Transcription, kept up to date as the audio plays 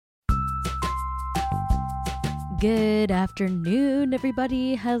Good afternoon,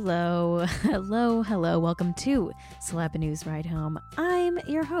 everybody. Hello. Welcome to Celeb News Ride Home. I'm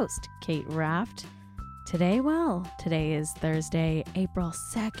your host, Kate Raft. Today is Thursday, April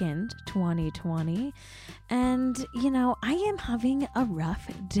 2nd, 2020. And, I am having a rough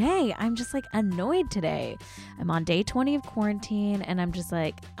day. I'm just annoyed today. I'm on day 20 of quarantine and I'm just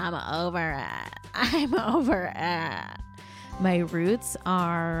I'm over it. My roots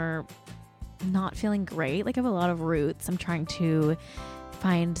are not feeling great. I have a lot of roots. I'm trying to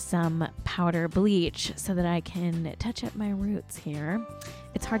find some powder bleach so that I can touch up my roots here.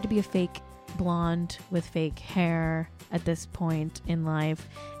 It's hard to be a fake blonde with fake hair at this point in life,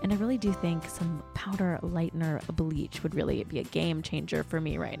 and I really do think some powder lightener bleach would really be a game changer for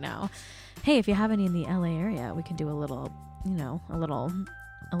me right now. Hey, if you have any in the LA area, we can do a little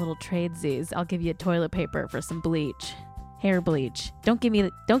tradesies. I'll give you toilet paper for some bleach. Hair bleach. Don't give me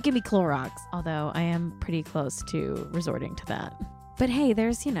Clorox, although I am pretty close to resorting to that. But hey,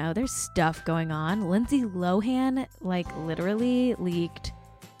 there's stuff going on. Lindsay Lohan literally leaked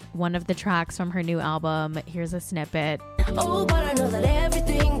one of the tracks from her new album. Here's a snippet. Oh, but I know that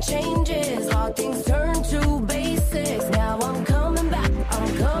everything changes. All things turn to basics. Now I'm coming back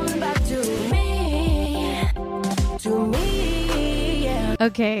to me. Yeah.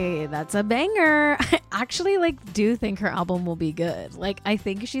 Okay, that's a banger. I actually do think her album will be good. I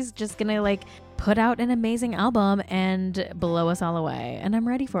think she's just gonna put out an amazing album and blow us all away. And I'm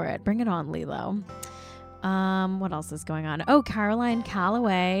ready for it. Bring it on, Lilo. What else is going on? Oh, Caroline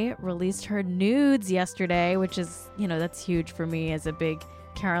Calloway released her nudes yesterday, which is, that's huge for me as a big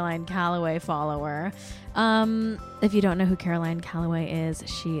Caroline Calloway follower. If you don't know who Caroline Calloway is,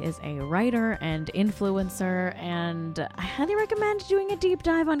 she is a writer and influencer, and I highly recommend doing a deep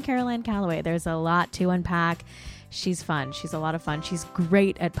dive on Caroline Calloway. There's a lot to unpack. She's fun. She's a lot of fun. She's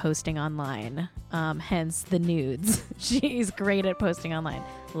great at posting online, hence the nudes. She's great at posting online.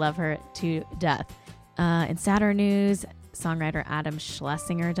 Love her to death. In sadder news, songwriter Adam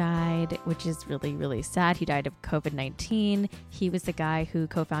Schlesinger died, which is really, really sad. He died of COVID-19. He was the guy who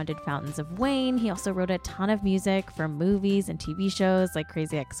co-founded Fountains of Wayne. He also wrote a ton of music for movies and TV shows like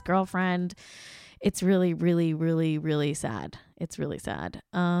Crazy Ex-Girlfriend. It's really, really, really, really sad. It's really sad.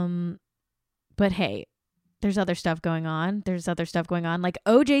 But hey, there's other stuff going on. Like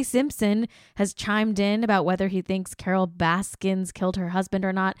O.J. Simpson has chimed in about whether he thinks Carol Baskins killed her husband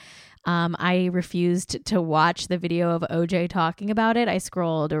or not. I refused to watch the video of O.J. talking about it. I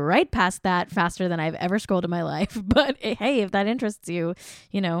scrolled right past that faster than I've ever scrolled in my life. But hey, if that interests you,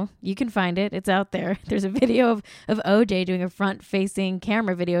 you can find it. It's out there. There's a video of O.J. doing a front-facing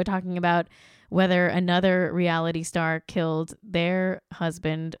camera video talking about whether another reality star killed their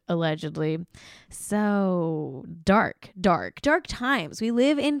husband, allegedly. So dark times. We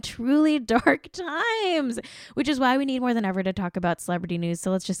live in truly dark times, which is why we need more than ever to talk about celebrity news.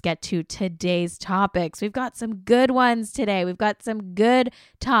 So let's just get to today's topics. We've got some good ones today. We've got some good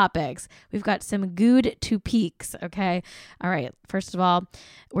topics. We've got some good to peaks, okay? All right, first of all,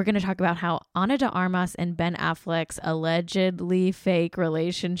 we're going to talk about how Ana de Armas and Ben Affleck's allegedly fake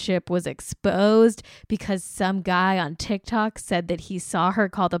relationship was exposed because some guy on TikTok said that he saw her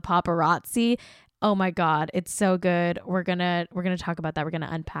call the paparazzi. Oh my God, it's so good. We're gonna talk about that. We're gonna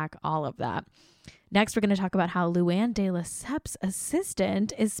unpack all of that. Next, we're going to talk about how Luann de Lesseps'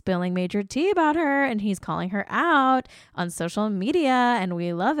 assistant is spilling major tea about her, and he's calling her out on social media, and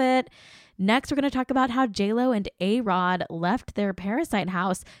we love it. Next, we're going to talk about how J-Lo and A-Rod left their Parasite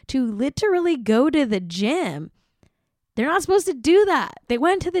house to literally go to the gym. They're not supposed to do that. They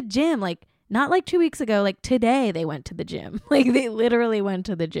went to the gym, not 2 weeks ago, today they went to the gym. They literally went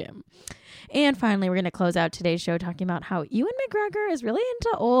to the gym. And finally, we're going to close out today's show talking about how Ewan McGregor is really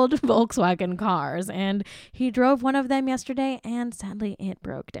into old Volkswagen cars. And he drove one of them yesterday, and sadly, it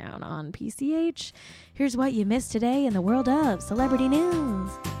broke down on PCH. Here's what you missed today in the world of celebrity news.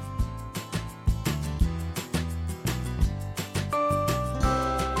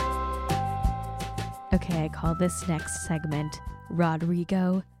 Okay, I call this next segment,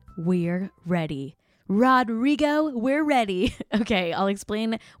 Rodrigo, We're Ready. Rodrigo, we're ready. Okay, I'll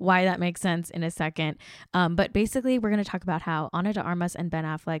explain why that makes sense in a second. But basically, we're going to talk about how Ana de Armas and Ben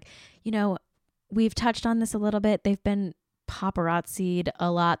Affleck, we've touched on this a little bit. They've been paparazzi'd a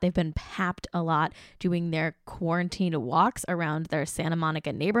lot. They've been papped a lot doing their quarantine walks around their Santa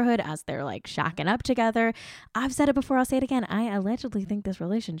Monica neighborhood as they're shacking up together. I've said it before, I'll say it again. I allegedly think this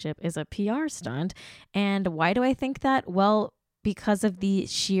relationship is a PR stunt. And why do I think that? Well, because of the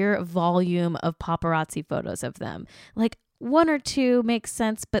sheer volume of paparazzi photos of them. One or two makes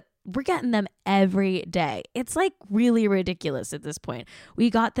sense, but we're getting them every day. It's really ridiculous at this point. We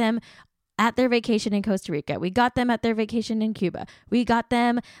got them at their vacation in Costa Rica. We got them at their vacation in Cuba. We got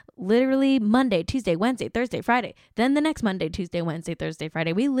them literally Monday, Tuesday, Wednesday, Thursday, Friday. Then the next Monday, Tuesday, Wednesday, Thursday,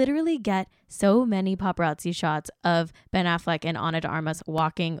 Friday. We literally get so many paparazzi shots of Ben Affleck and Ana de Armas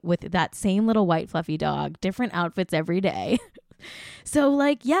walking with that same little white fluffy dog, different outfits every day. So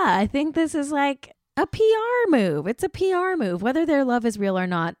like, yeah, I think this is like a PR move. It's a PR move. Whether their love is real or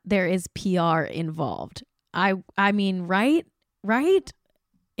not, there is PR involved. I mean, right?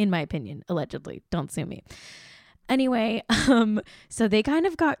 In my opinion, allegedly. Don't sue me. Anyway, so they kind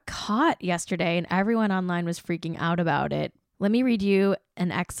of got caught yesterday and everyone online was freaking out about it. Let me read you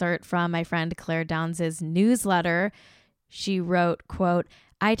an excerpt from my friend Claire Downs' newsletter. She wrote, quote,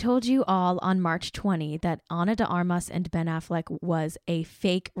 I told you all on March 20 that Ana de Armas and Ben Affleck was a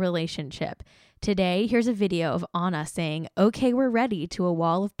fake relationship. Today, here's a video of Ana saying, okay, we're ready, to a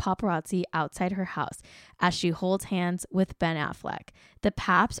wall of paparazzi outside her house as she holds hands with Ben Affleck. The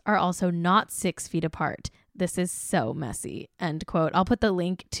paps are also not 6 feet apart. This is so messy, end quote. I'll put the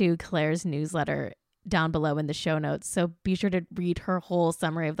link to Claire's newsletter down below in the show notes. So be sure to read her whole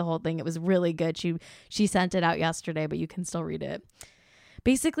summary of the whole thing. It was really good. She sent it out yesterday, but you can still read it.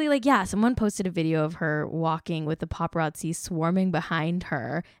 Basically, like, yeah, someone posted a video of her walking with the paparazzi swarming behind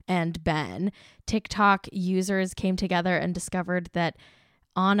her and Ben. TikTok users came together and discovered that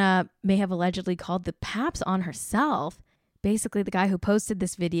Ana may have allegedly called the paps on herself. Basically, the guy who posted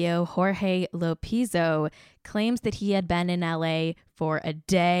this video, Jorge Lopizo, claims that he had been in LA for a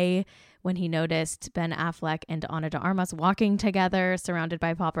day when he noticed Ben Affleck and Ana de Armas walking together, surrounded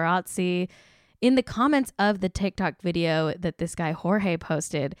by paparazzi. In the comments of the TikTok video that this guy Jorge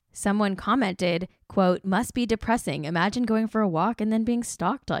posted, someone commented, quote, must be depressing. Imagine going for a walk and then being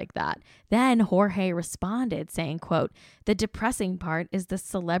stalked like that. Then Jorge responded saying, quote, the depressing part is the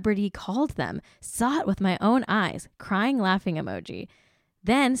celebrity called them. Saw it with my own eyes. Crying, laughing emoji.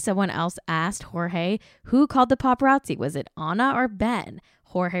 Then someone else asked Jorge, who called the paparazzi? Was it Ana or Ben?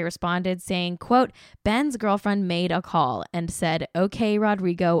 Jorge responded saying, quote, Ben's girlfriend made a call and said, okay,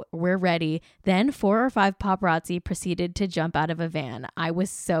 Rodrigo, we're ready. Then 4 or 5 paparazzi proceeded to jump out of a van. I was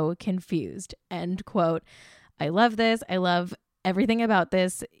so confused, end quote. I love this. I love everything about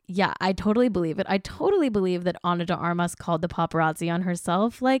this. Yeah, I totally believe it. I totally believe that Ana de Armas called the paparazzi on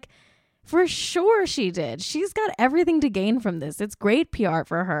herself. Like, for sure she did. She's got everything to gain from this. It's great PR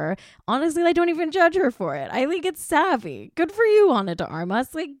for her. Honestly, I don't even judge her for it. I think it's savvy. Good for you, Ana de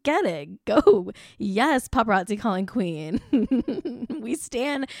Armas. Like, get it. Go. Yes, paparazzi calling queen. We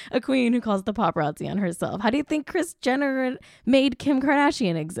stan a queen who calls the paparazzi on herself. How do you think Kris Jenner made Kim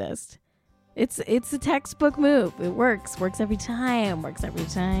Kardashian exist? It's a textbook move. It works. Works every time. Works every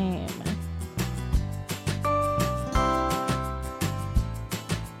time.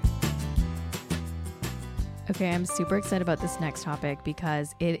 Okay, I'm super excited about this next topic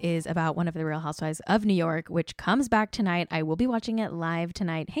because it is about one of the Real Housewives of New York, which comes back tonight. I will be watching it live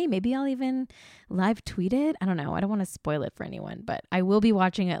tonight. Hey, maybe I'll even live tweet it. I don't know. I don't want to spoil it for anyone, but I will be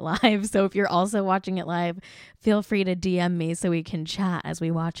watching it live. So if you're also watching it live, feel free to DM me so we can chat as we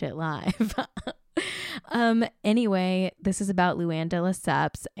watch it live. Anyway, this is about Luann de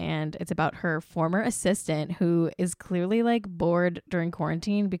Lesseps, and it's about her former assistant who is clearly like bored during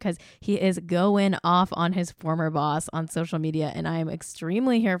quarantine because he is going off on his former boss on social media, and I am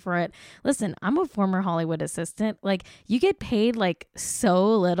extremely here for it. Listen, I'm a former Hollywood assistant. Like, you get paid like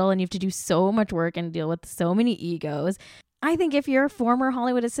so little and you have to do so much work and deal with so many egos. I think if you're a former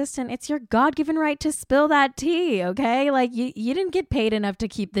Hollywood assistant, it's your God-given right to spill that tea, okay? Like, you didn't get paid enough to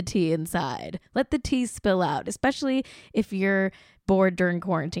keep the tea inside. Let the tea spill out, especially if you're bored during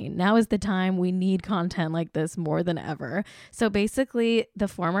quarantine. Now is the time. We need content like this more than ever. So basically, the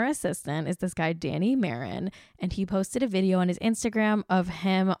former assistant is this guy, Danny Marin, and he posted a video on his Instagram of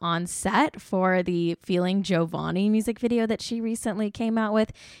him on set for the Feeling Giovanni music video that she recently came out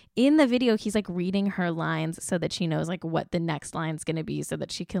with. In the video, he's like reading her lines so that she knows like what the next line's going to be so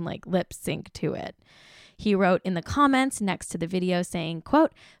that she can like lip sync to it. He wrote in the comments next to the video saying,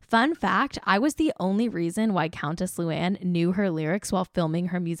 quote, fun fact, I was the only reason why Countess Luann knew her lyrics while filming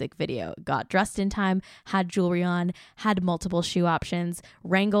her music video. Got dressed in time, had jewelry on, had multiple shoe options,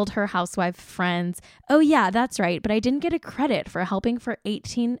 wrangled her housewife friends. Oh yeah, that's right. But I didn't get a credit for helping for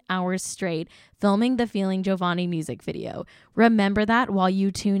 18 hours straight filming the Feeling Giovanni music video. Remember that while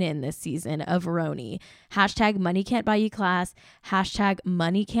you tune in this season of Roni. Hashtag money can't buy you class. Hashtag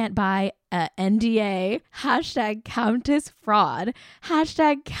money can't buy NDA. Hashtag Countess fraud.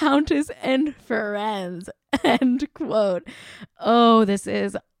 Hashtag Countess and friends. End quote. Oh, this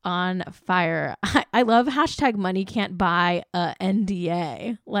is on fire. I love hashtag money can't buy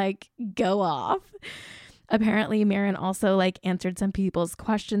NDA. Like, go off. Apparently, Marin also like answered some people's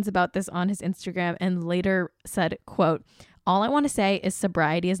questions about this on his Instagram and later said, quote, "All I want to say is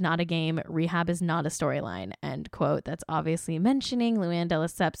sobriety is not a game. Rehab is not a storyline," end quote. That's obviously mentioning Luann de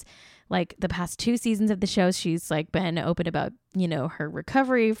Lesseps. Like the past 2 seasons of the show, she's like been open about, you know, her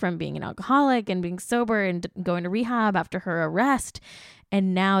recovery from being an alcoholic and being sober and going to rehab after her arrest.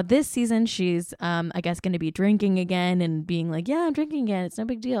 And now this season, she's, I guess, going to be drinking again and being like, yeah, I'm drinking again. It's no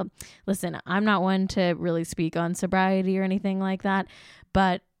big deal. Listen, I'm not one to really speak on sobriety or anything like that,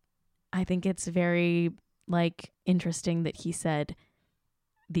 but I think it's very like interesting that he said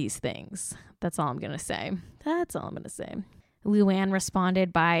these things. That's all I'm going to say. That's all I'm going to say. Luann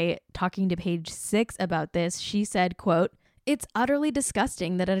responded by talking to Page 6 about this. She said, quote, "It's utterly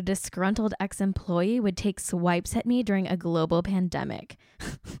disgusting that a disgruntled ex-employee would take swipes at me during a global pandemic."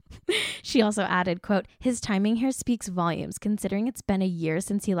 She also added, quote, "His timing here speaks volumes considering it's been a year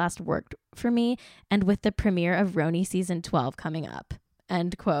since he last worked for me and with the premiere of Roni season 12 coming up,"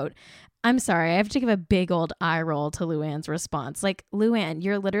 end quote. I'm sorry, I have to give a big old eye roll to Luann's response. Like, Luann,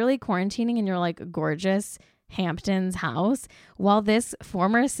 you're literally quarantining in your like gorgeous Hamptons house while this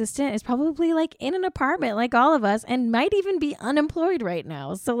former assistant is probably like in an apartment like all of us and might even be unemployed right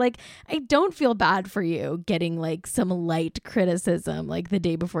now. So like, I don't feel bad for you getting like some light criticism like the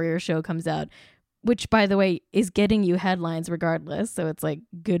day before your show comes out, which by the way is getting you headlines regardless. So it's like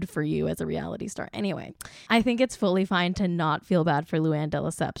good for you as a reality star. Anyway, I think it's fully fine to not feel bad for Luann de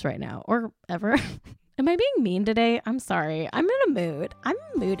Lesseps right now or ever. Am I being mean today? I'm sorry. I'm in a mood. I'm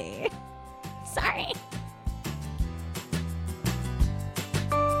moody. Sorry.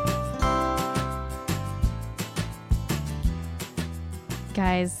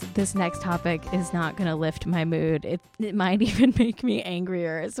 Guys, this next topic is not going to lift my mood. It might even make me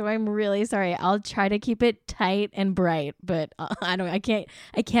angrier. So I'm really sorry. I'll try to keep it tight and bright, but I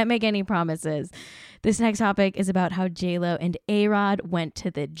can't make any promises. This next topic is about how J-Lo and A-Rod went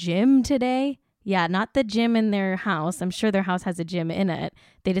to the gym today. Yeah, not the gym in their house. I'm sure their house has a gym in it.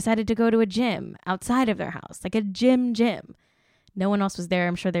 They decided to go to a gym outside of their house, like a gym. No one else was there.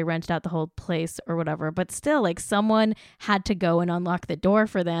 I'm sure they rented out the whole place or whatever. But still, like, someone had to go and unlock the door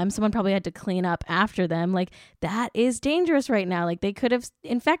for them. Someone probably had to clean up after them. Like, that is dangerous right now. Like, they could have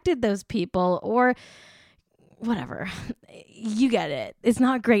infected those people or whatever. You get it. It's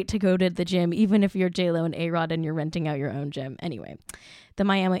not great to go to the gym, even if you're J-Lo and A-Rod and you're renting out your own gym. Anyway, the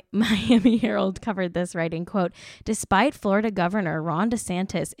Miami Herald covered this, writing, quote, "Despite Florida Governor Ron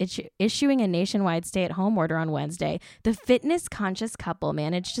DeSantis issuing a nationwide stay-at-home order on Wednesday, the fitness-conscious couple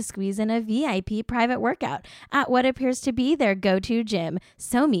managed to squeeze in a VIP private workout at what appears to be their go-to gym,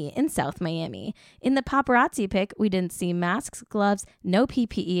 SoMe in South Miami. In the paparazzi pic, we didn't see masks, gloves, no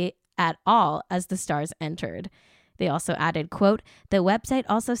PPE at all as the stars entered." They also added, quote, "The website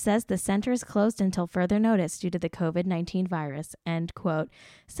also says the center is closed until further notice due to the COVID-19 virus," end quote.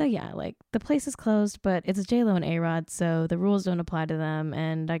 So yeah, like the place is closed, but it's J-Lo and A-Rod, so the rules don't apply to them.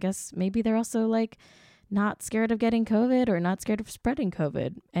 And I guess maybe they're also like not scared of getting COVID or not scared of spreading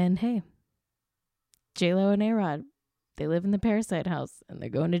COVID. And hey, J-Lo and A-Rod, they live in the Parasite house and they're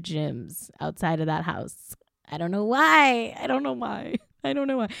going to gyms outside of that house. I don't know why.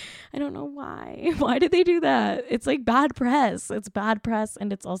 Why did they do that? It's like bad press. It's bad press.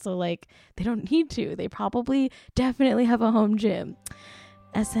 And it's also like they don't need to. They probably definitely have a home gym.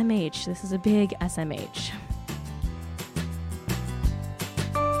 SMH. This is a big SMH.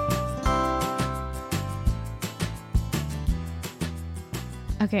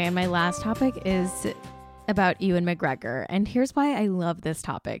 Okay, and my last topic is about Ewan McGregor. And here's why I love this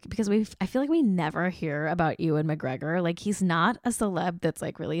topic, because I feel like we never hear about Ewan McGregor. Like, he's not a celeb that's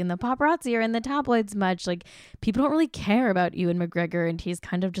like really in the paparazzi or in the tabloids much. Like, people don't really care about Ewan McGregor, and he's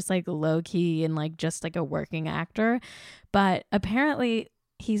kind of just like low key and like just like a working actor. But apparently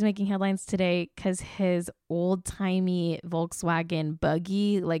he's making headlines today because his old-timey Volkswagen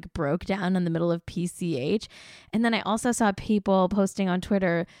buggy like broke down in the middle of PCH. And then I also saw people posting on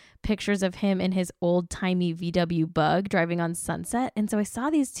Twitter pictures of him in his old-timey VW Bug driving on Sunset. And so I saw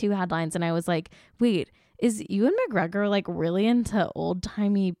these two headlines and I was like, wait, is Ewan McGregor like really into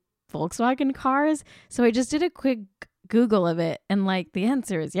old-timey Volkswagen cars? So I just did a quick Google of it, and like the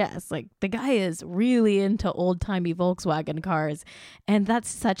answer is yes. Like, the guy is really into old-timey Volkswagen cars, and that's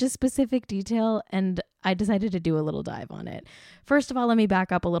such a specific detail, and I decided to do a little dive on it. First of all, let me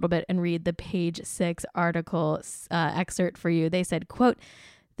back up a little bit and read the Page 6 article excerpt for you. They said, quote,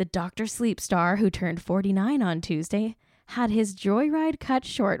 "The Dr. Sleep star, who turned 49 on Tuesday, had his joyride cut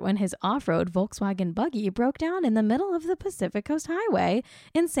short when his off-road Volkswagen buggy broke down in the middle of the Pacific Coast Highway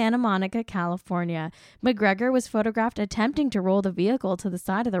in Santa Monica, California. McGregor was photographed attempting to roll the vehicle to the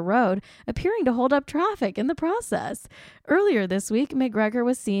side of the road, appearing to hold up traffic in the process. Earlier this week, McGregor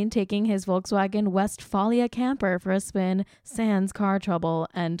was seen taking his Volkswagen Westfalia camper for a spin, sans car trouble,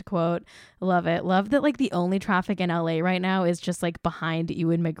 end quote. Love it. Love that like the only traffic in LA right now is just like behind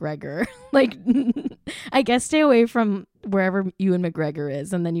Ewan McGregor. Like, I guess stay away from wherever Ewan McGregor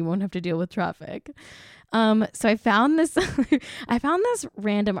is and then you won't have to deal with traffic. So I found this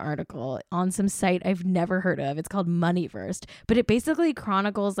random article on some site I've never heard of. It's called Moneyverse, but it basically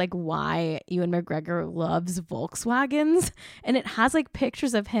chronicles like why Ewan McGregor loves Volkswagens, and it has like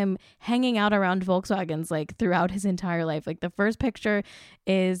pictures of him hanging out around Volkswagens like throughout his entire life. Like the first picture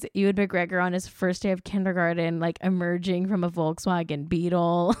is Ewan McGregor on his first day of kindergarten, like emerging from a Volkswagen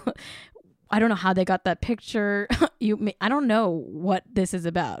Beetle. I don't know how they got that picture. I don't know what this is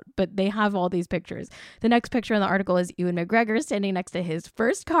about, but they have all these pictures. The next picture in the article is Ewan McGregor standing next to his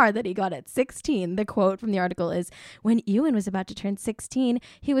first car that he got at 16. The quote from the article is, "When Ewan was about to turn 16,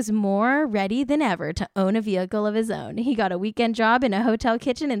 he was more ready than ever to own a vehicle of his own. He got a weekend job in a hotel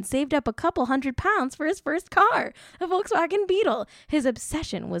kitchen and saved up a couple £100 for his first car, a Volkswagen Beetle. His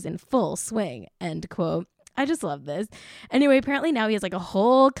obsession was in full swing," end quote. I just love this. Anyway, apparently now he has like a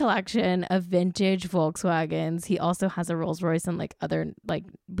whole collection of vintage Volkswagens. He also has a Rolls Royce and like other like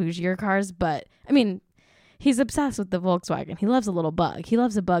bougier cars. But I mean, he's obsessed with the Volkswagen. He loves a little bug. He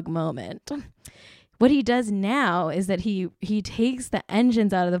loves a bug moment. What he does now is that he takes the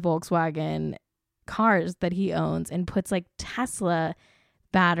engines out of the Volkswagen cars that he owns and puts like Tesla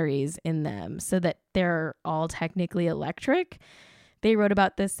batteries in them so that they're all technically electric. They wrote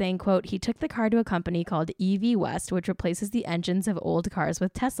about this saying, quote, "He took the car to a company called EV West, which replaces the engines of old cars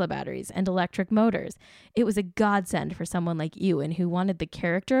with Tesla batteries and electric motors. It was a godsend for someone like Ewan who wanted the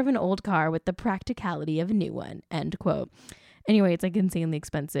character of an old car with the practicality of a new one," end quote. Anyway, it's like insanely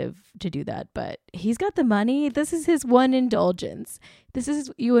expensive to do that, but he's got the money. This is his one indulgence. This is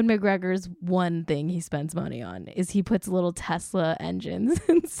Ewan McGregor's one thing he spends money on, is he puts little Tesla engines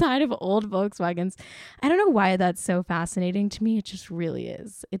inside of old Volkswagens. I don't know why that's so fascinating to me. It just really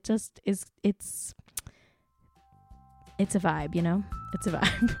is. It just is. It's a vibe, you know? It's a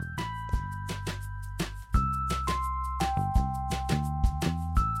vibe.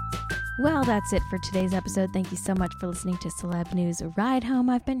 Well, that's it for today's episode. Thank you so much for listening to Celeb News Ride Home.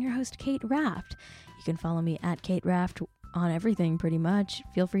 I've been your host, Kate Raft. You can follow me at Kate Raft on everything pretty much.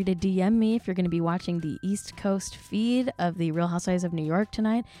 Feel free to DM me if you're going to be watching the East Coast feed of the Real Housewives of New York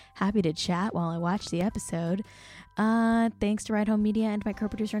tonight. Happy to chat while I watch the episode. Thanks to Ride Home Media and my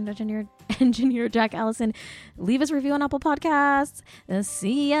co-producer and engineer Jack Allison. Leave us a review on Apple Podcasts.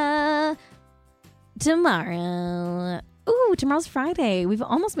 See ya tomorrow. Ooh, tomorrow's Friday. We've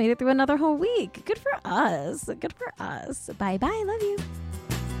almost made it through another whole week. Good for us. Good for us. Bye-bye. Love you.